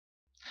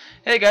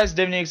Hey guys,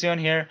 Devon Exceon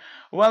here.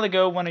 A while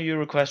ago, one of you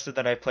requested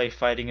that I play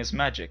Fighting is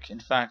Magic. In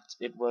fact,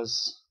 it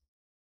was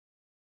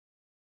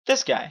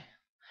this guy.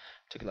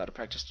 Took a lot of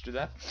practice to do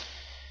that.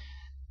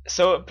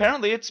 So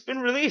apparently it's been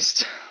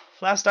released.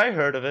 Last I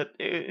heard of it,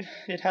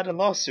 it had a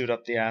lawsuit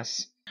up the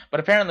ass. But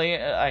apparently,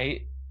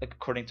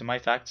 according to my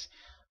facts,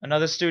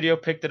 another studio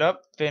picked it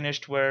up,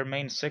 finished where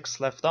Main 6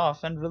 left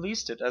off, and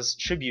released it as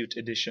Tribute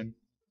Edition.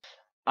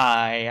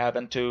 I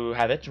happen to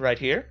have it right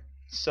here,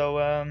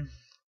 so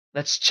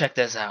let's check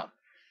this out.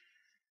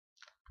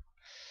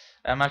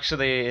 I'm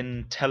actually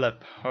in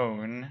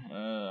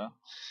Telephone.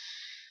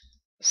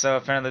 So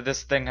apparently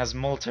this thing has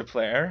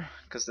multiplayer,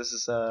 because this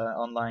is an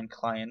online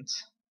client.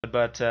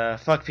 But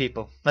fuck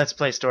people. Let's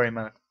play story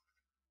mode.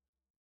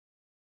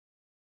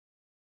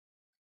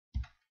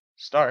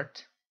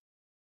 Start?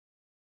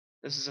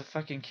 This is a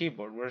fucking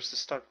keyboard. Where's the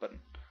start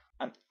button?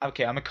 I'm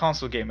a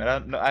console gamer.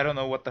 I don't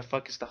know what the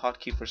fuck is the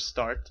hotkey for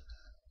start.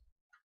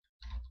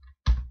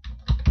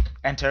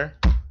 Enter.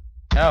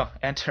 Oh,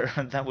 enter.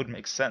 That would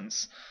make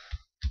sense.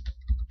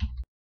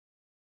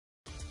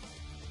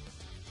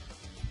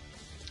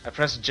 I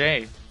pressed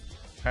J.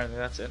 Apparently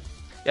that's it.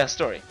 Yeah,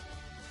 story.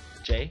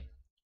 J.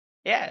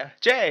 Yeah,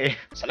 J.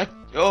 Select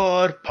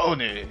your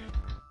pony.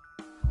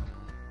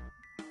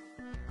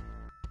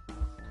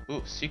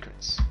 Ooh,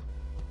 secrets.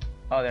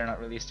 Oh, they're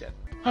not released yet.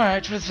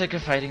 Alright, for the sake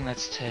of fighting,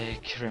 let's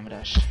take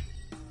Rimadash.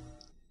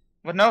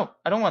 But no,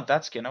 I don't want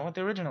that skin. I want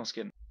the original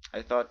skin.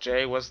 I thought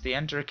J was the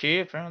enter key.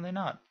 Apparently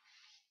not.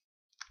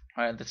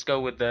 Alright, let's go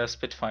with the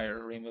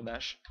Spitfire Rainbow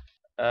Dash.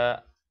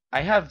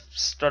 I have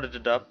started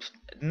it up,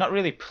 not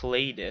really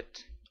played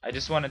it. I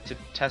just wanted to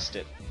test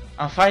it.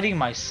 I'm fighting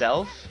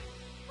myself?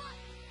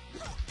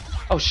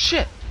 Oh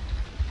shit!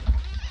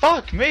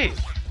 Fuck me!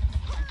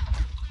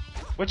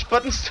 Which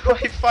buttons do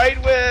I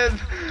fight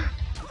with?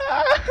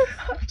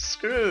 I'm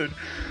screwed.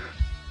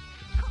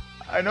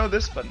 I know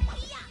this button.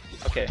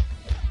 Okay.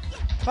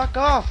 Fuck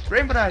off!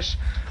 Rainbow Dash!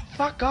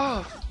 Fuck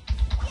off!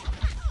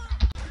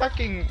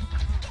 Fucking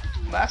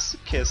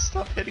masochist,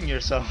 stop hitting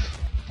yourself.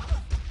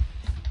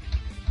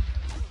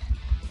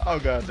 Oh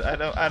god, I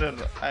don't know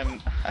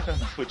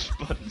which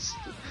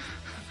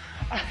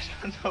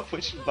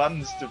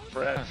buttons to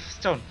press.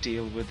 Don't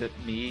deal with it,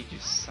 me, you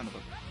son of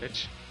a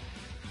bitch.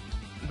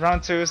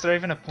 Round 2, is there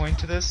even a point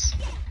to this?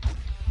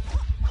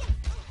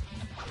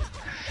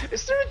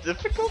 Is there a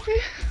difficulty?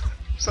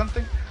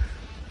 Something?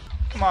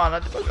 Come on, I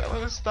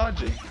was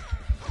dodging.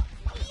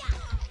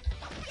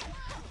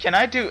 Can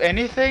I do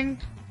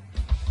anything?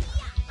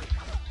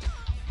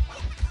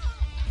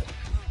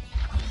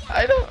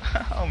 I don't.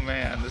 Oh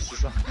man, this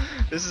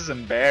is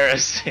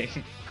embarrassing.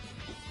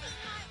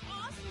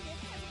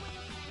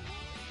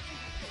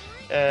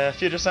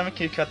 Future Summon,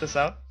 can you cut this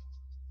out?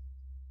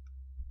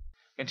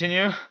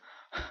 Continue.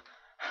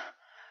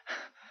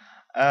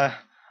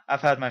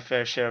 I've had my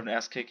fair share of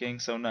ass kicking,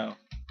 so no.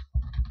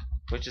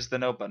 Which is the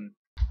no button.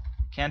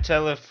 Can't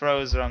tell if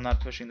froze or I'm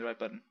not pushing the right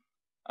button.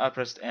 I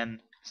pressed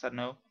N. Is that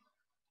no?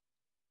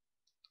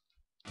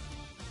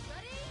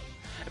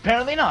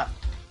 Apparently not.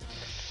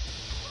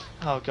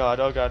 Oh god,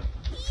 oh god.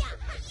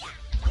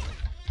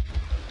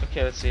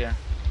 Okay, let's see here.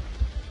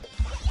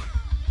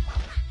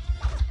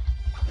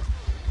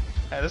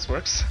 Hey, this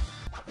works.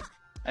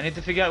 I need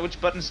to figure out which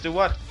buttons do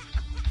what.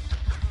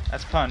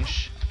 That's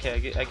punch.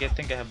 Okay, I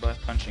think I have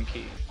both punch and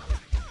key.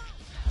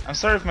 I'm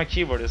sorry if my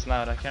keyboard is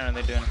loud, I can't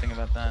really do anything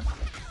about that.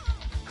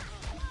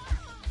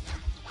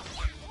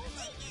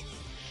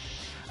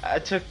 I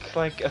took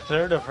like a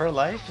third of her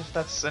life, if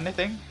that's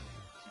anything.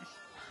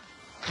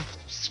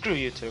 Screw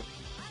you two.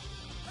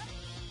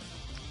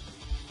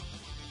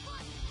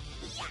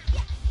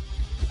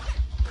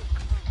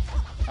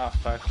 Oh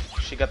fuck,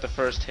 she got the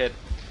first hit.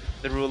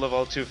 The rule of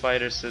all 2D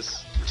fighters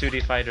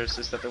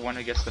is that the one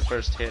who gets the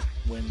first hit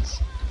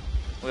wins.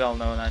 We all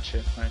know that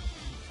shit, right?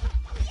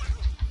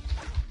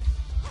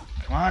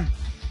 Come on!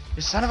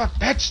 You son of a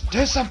bitch!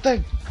 Do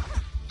something!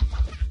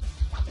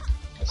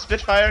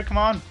 Spitfire, come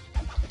on!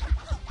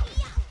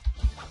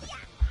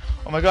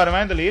 Oh my god, am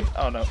I in the lead?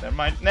 Oh no, never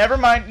mind. Never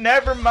mind,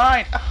 never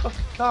mind! Oh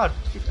god,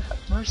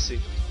 have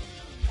mercy.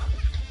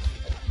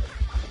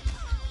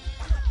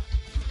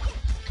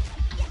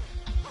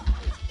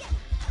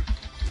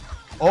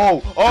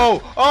 Oh,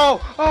 oh,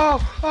 oh,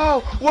 oh,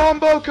 oh,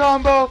 wombo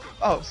combo!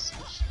 Oh,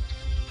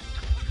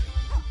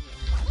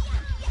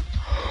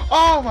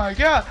 oh my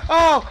god!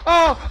 Oh,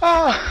 oh,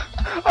 oh,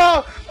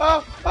 oh,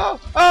 oh, oh,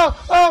 oh,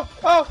 oh,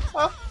 oh,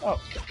 oh,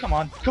 oh! Come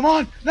on, come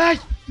on! Nice!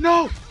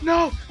 No,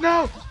 no,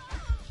 no!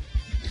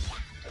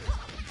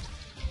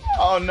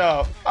 Oh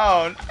no!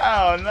 Oh,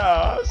 oh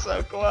no!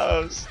 So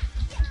close!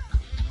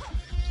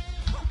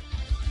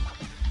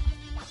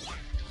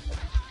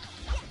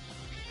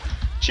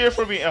 Cheer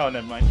for me! Oh,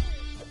 never mind.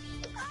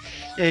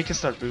 Yeah, you can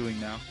start booing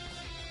now.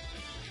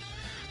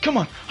 Come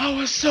on! I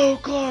was so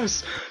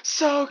close!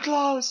 So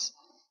close!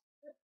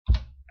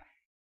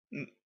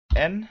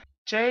 N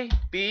J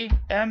B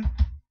M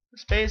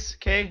space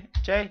K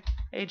J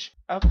H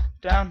up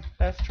down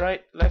left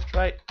right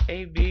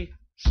A B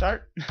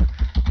start.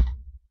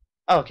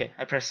 Oh, okay,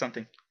 I pressed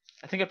something.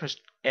 I think I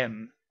pushed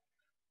M.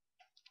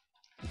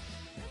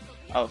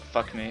 Oh,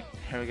 fuck me.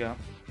 Here we go.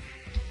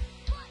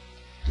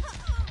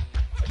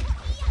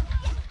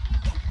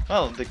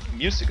 Well, the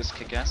music is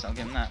kick-ass, I'll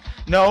give him that.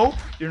 No!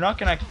 You're not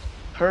gonna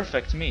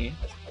perfect me.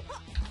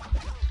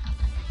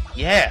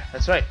 Yeah,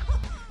 that's right.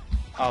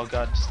 Oh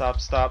god, stop,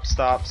 stop,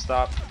 stop,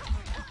 stop.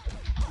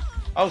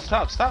 Oh,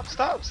 stop, stop,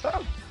 stop,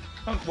 stop!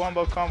 Don't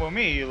wombo combo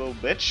me, you little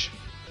bitch.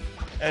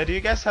 Do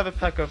you guys have a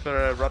pack of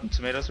rotten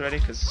tomatoes ready?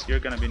 Because you're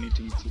gonna be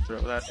needing to throw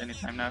that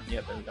anytime now.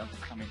 Yeah, there we go.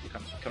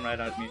 Come right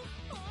at me.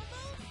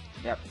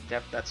 Yep,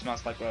 that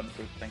smells like rotten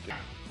fruit, thank you.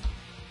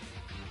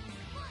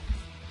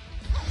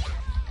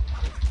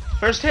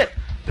 First hit!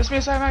 This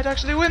means I might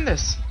actually win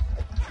this!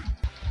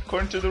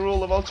 According to the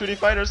rule of all 2D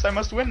fighters, I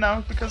must win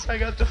now because I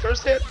got the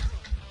first hit.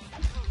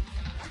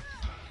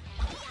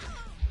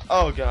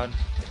 Oh god.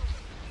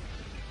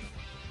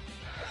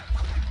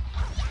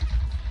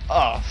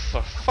 Oh,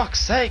 for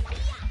fuck's sake!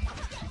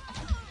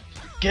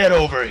 Get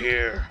over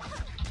here!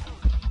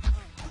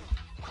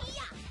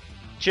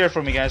 Cheer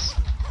for me, guys.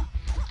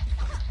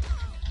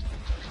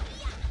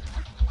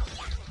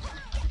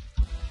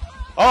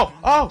 Oh!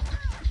 Oh!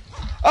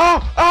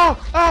 Oh!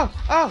 Oh! Oh!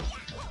 Oh!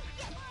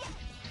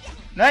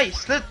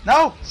 Nice!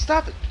 No!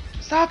 Stop it!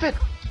 Stop it!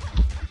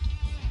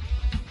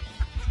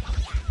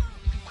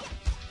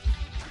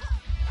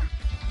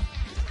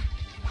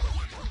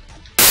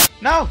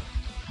 No!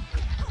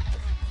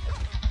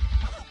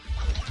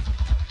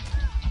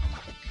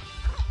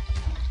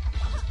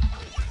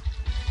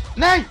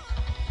 Nay!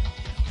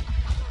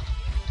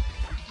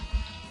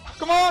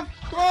 Come on!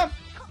 Come on!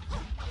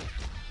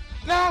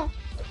 No!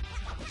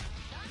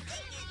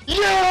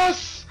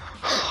 Yes!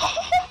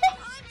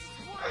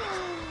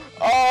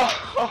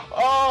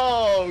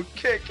 Oh,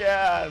 kick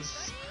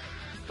ass!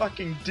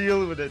 Fucking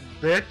deal with it,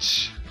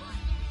 bitch!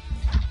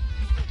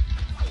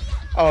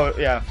 Oh,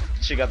 yeah,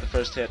 she got the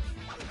first hit.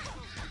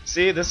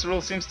 See, this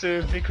rule seems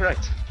to be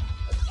correct.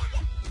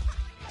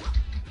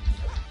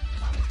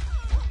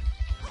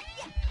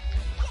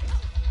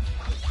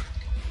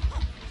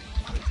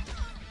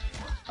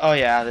 Oh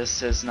yeah,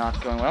 this is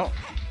not going well.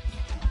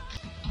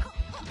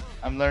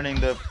 I'm learning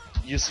the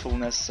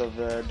usefulness of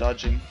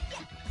dodging.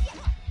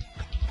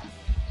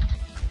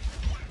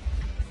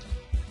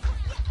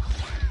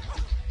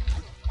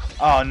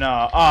 Oh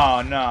no,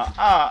 oh no,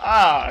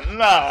 oh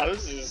no,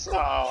 this is,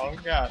 oh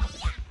god.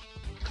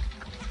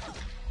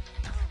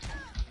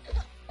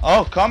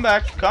 Oh, come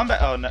back,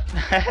 oh no,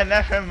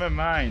 never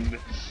mind.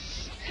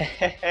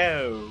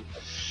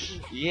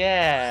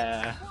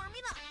 Yeah.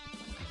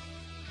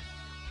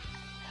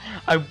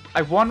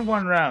 I won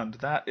one round.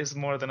 That is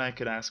more than I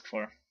could ask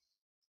for.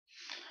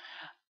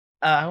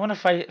 I want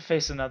to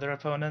face another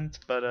opponent,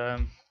 but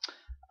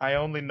I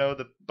only know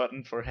the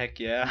button for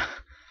heck yeah.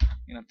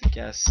 You have to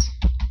guess.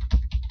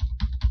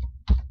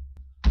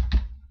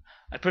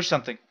 I pushed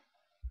something.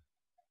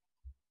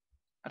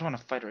 I don't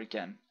want to fight her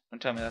again.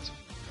 Don't tell me that's.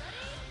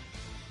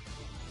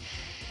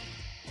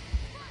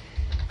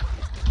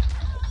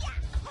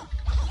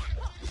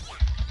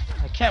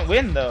 I can't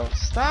win though.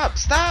 Stop!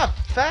 Stop!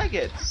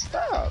 Faggot!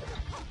 Stop!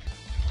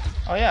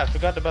 Oh yeah, I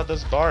forgot about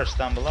those bars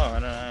down below. I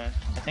don't know.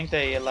 I think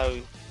they allow.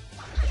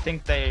 I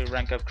think they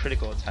rank up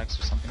critical attacks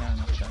or something. I'm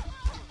not sure.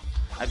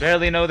 I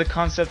barely know the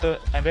concept of.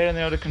 I barely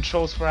know the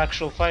controls for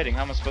actual fighting.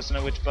 How am I supposed to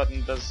know which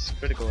button does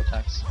critical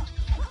attacks?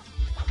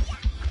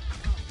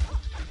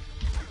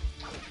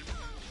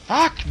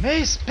 Fuck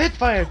me,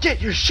 Spitfire!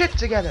 Get your shit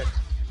together!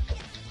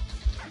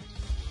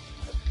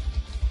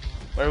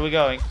 Where are we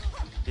going?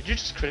 Did you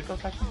just critical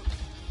attack me?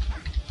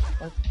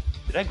 What?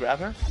 Did I grab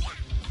her?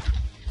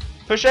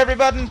 Push every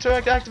button to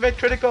activate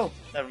critical!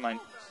 Never mind.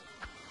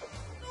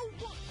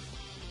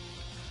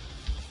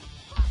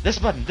 This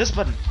button! This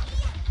button!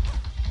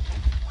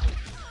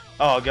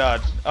 Oh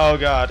god. Oh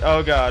god.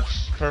 Oh god.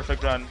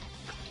 Perfect run.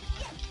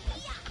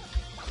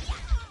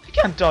 You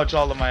can't dodge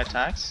all of my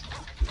attacks.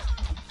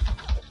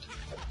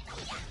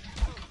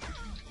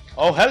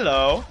 Oh,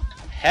 hello!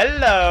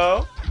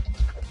 Hello!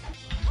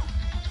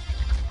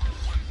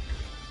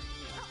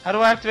 How do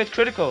I activate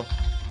critical?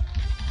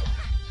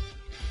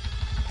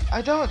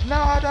 I don't know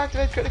how to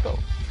activate critical.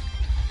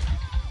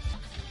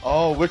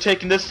 Oh, we're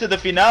taking this to the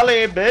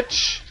finale,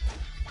 bitch!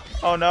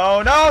 Oh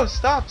no, no!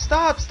 Stop,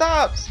 stop,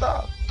 stop,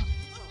 stop!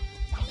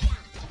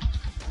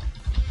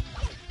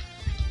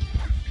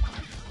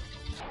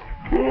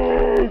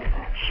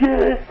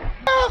 Shit!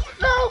 No,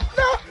 no,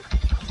 no!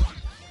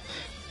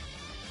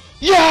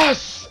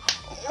 Yes!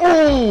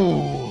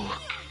 Oh!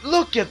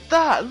 Look at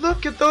that!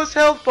 Look at those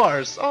health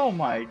bars! Oh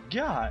my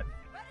god!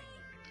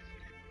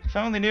 If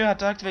I only knew how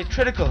to activate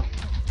critical.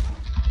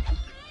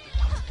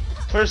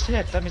 First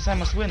hit, that means I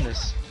must win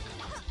this.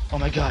 Oh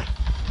my god.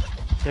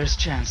 There's a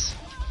chance.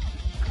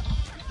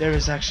 There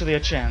is actually a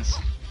chance.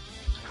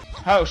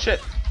 Oh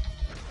shit.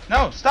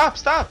 No, stop,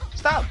 stop,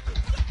 stop!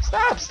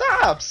 Stop,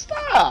 stop,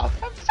 stop!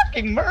 Have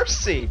fucking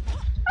mercy!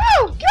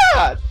 Oh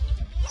god!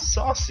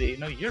 Saucy.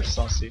 No, you're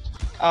saucy.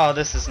 Oh,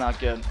 this is not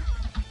good.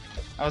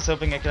 I was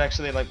hoping I could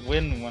actually like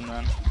win one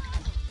run.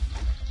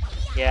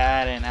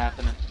 Yeah, that ain't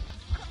happening.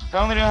 If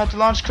I only knew how to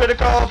launch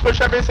critical,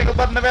 push every single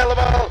button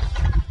available!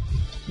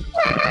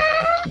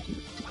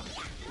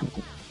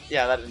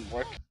 Yeah, that didn't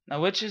work.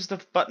 Now which is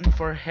the button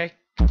for heck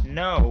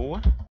no?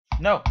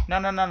 No, no,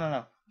 no, no, no,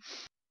 no.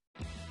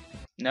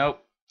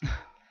 Nope.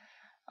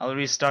 I'll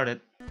restart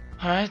it.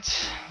 Alright,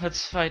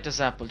 let's fight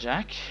as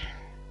Applejack.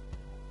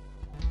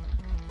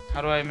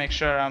 How do I make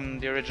sure I'm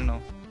the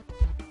original?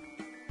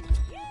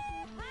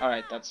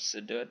 Alright, that's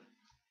to do it.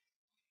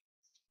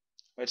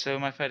 Wait, so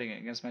am I fighting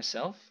against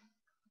myself?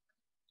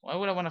 Why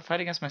would I want to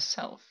fight against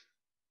myself?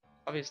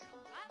 Obviously.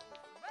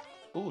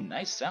 Ooh,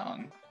 nice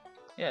song.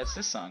 Yeah, it's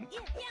this song.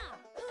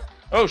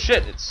 Oh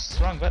shit, it's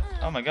wrong button.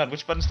 Oh my god,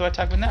 which buttons do I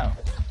attack with now?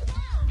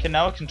 Can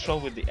now I control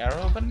with the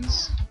arrow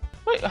buttons?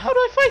 Wait, how do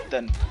I fight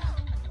then?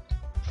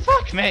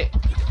 Fuck, mate.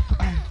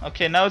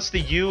 Okay, now it's the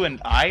U and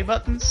I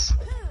buttons?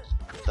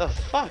 The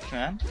fuck,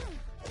 man?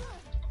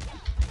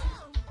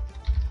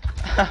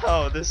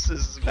 Oh, this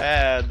is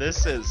bad.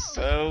 This is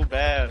so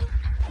bad.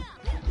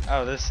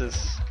 Oh, this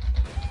is...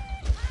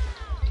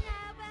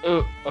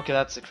 Ooh, okay,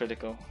 that's a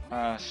critical.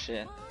 Oh,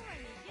 shit.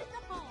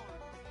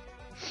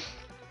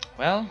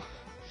 Well,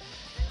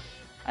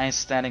 I ain't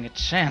standing a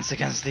chance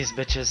against these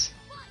bitches.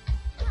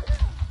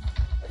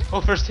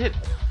 Oh, first hit.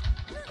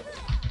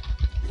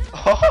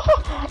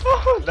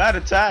 Oh, that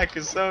attack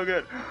is so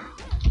good.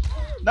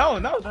 No,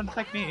 no, don't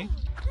attack me.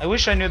 I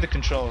wish I knew the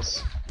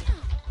controls.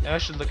 Yeah, I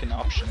should look in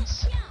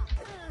options.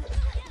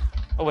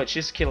 Oh wait,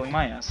 she's killing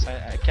my ass.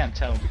 I can't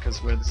tell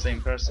because we're the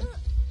same person.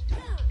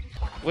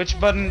 Which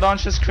button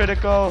launches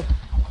critical?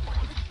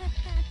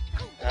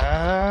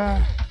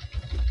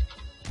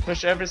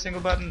 Push every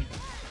single button.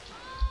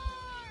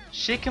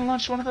 She can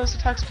launch one of those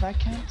attacks, but I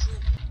can't.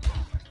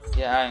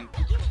 Yeah,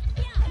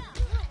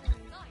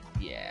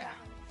 yeah.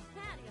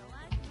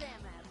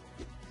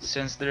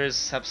 Since there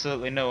is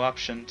absolutely no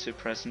option to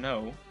press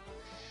no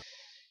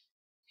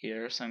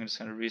here, so I'm just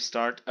gonna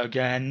restart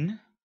again.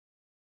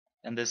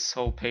 And this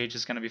whole page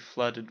is gonna be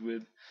flooded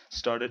with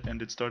started,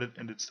 ended, started,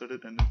 ended,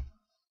 started, ended.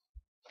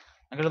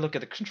 I'm gonna look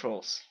at the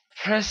controls.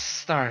 Press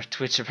start,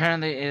 which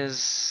apparently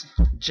is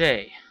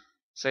J.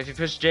 So if you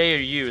push J or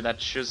U, that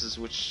chooses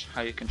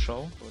how you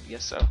control. I would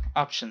guess so.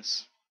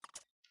 Options.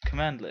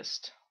 Command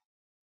list.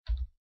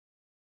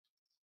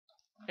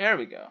 Here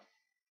we go.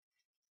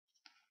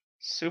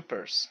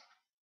 Supers.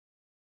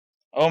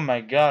 Oh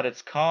my god,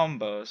 it's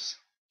combos.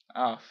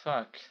 Oh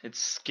fuck. It's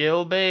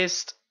skill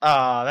based?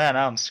 Ah, man,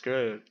 I'm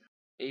screwed.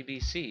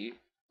 ABC?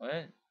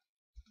 What?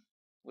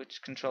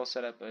 Which control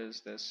setup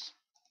is this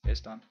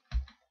based on?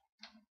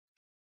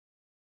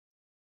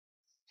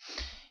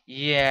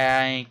 Yeah,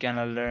 I ain't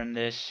gonna learn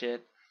this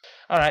shit.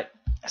 Alright,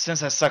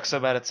 since I suck so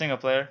bad at single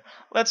player,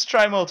 let's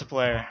try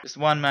multiplayer. Just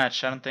one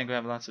match, I don't think we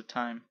have lots of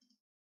time.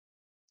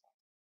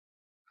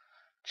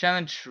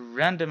 Challenge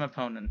random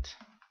opponent.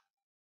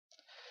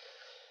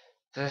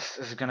 This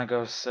is gonna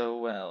go so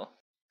well.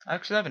 I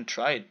actually haven't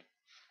tried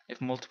if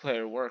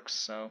multiplayer works,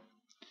 so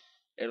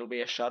it'll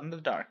be a shot in the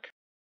dark.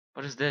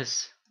 What is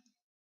this?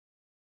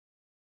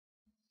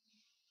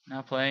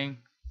 Now playing.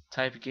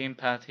 Type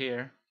gamepad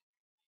here.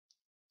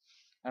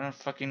 I don't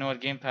fucking know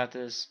what gamepad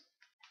is.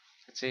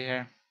 Let's see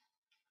here.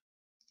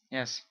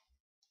 Yes.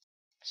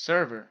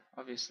 Server,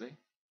 obviously.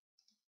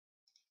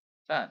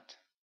 That.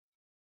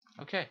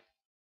 Okay.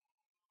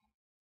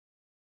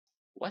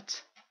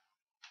 What?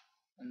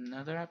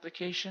 Another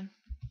application?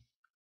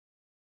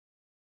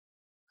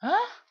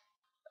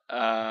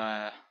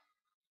 Huh?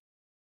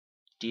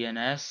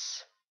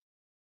 DNS?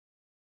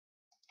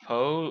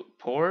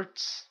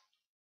 Ports?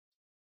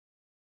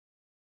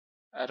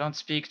 I don't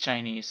speak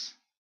Chinese.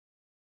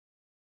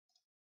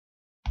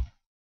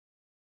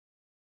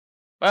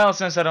 Well,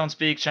 since I don't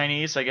speak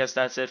Chinese, I guess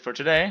that's it for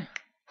today.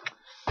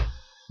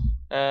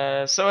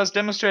 So as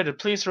demonstrated,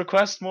 please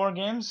request more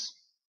games,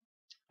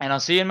 and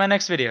I'll see you in my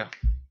next video.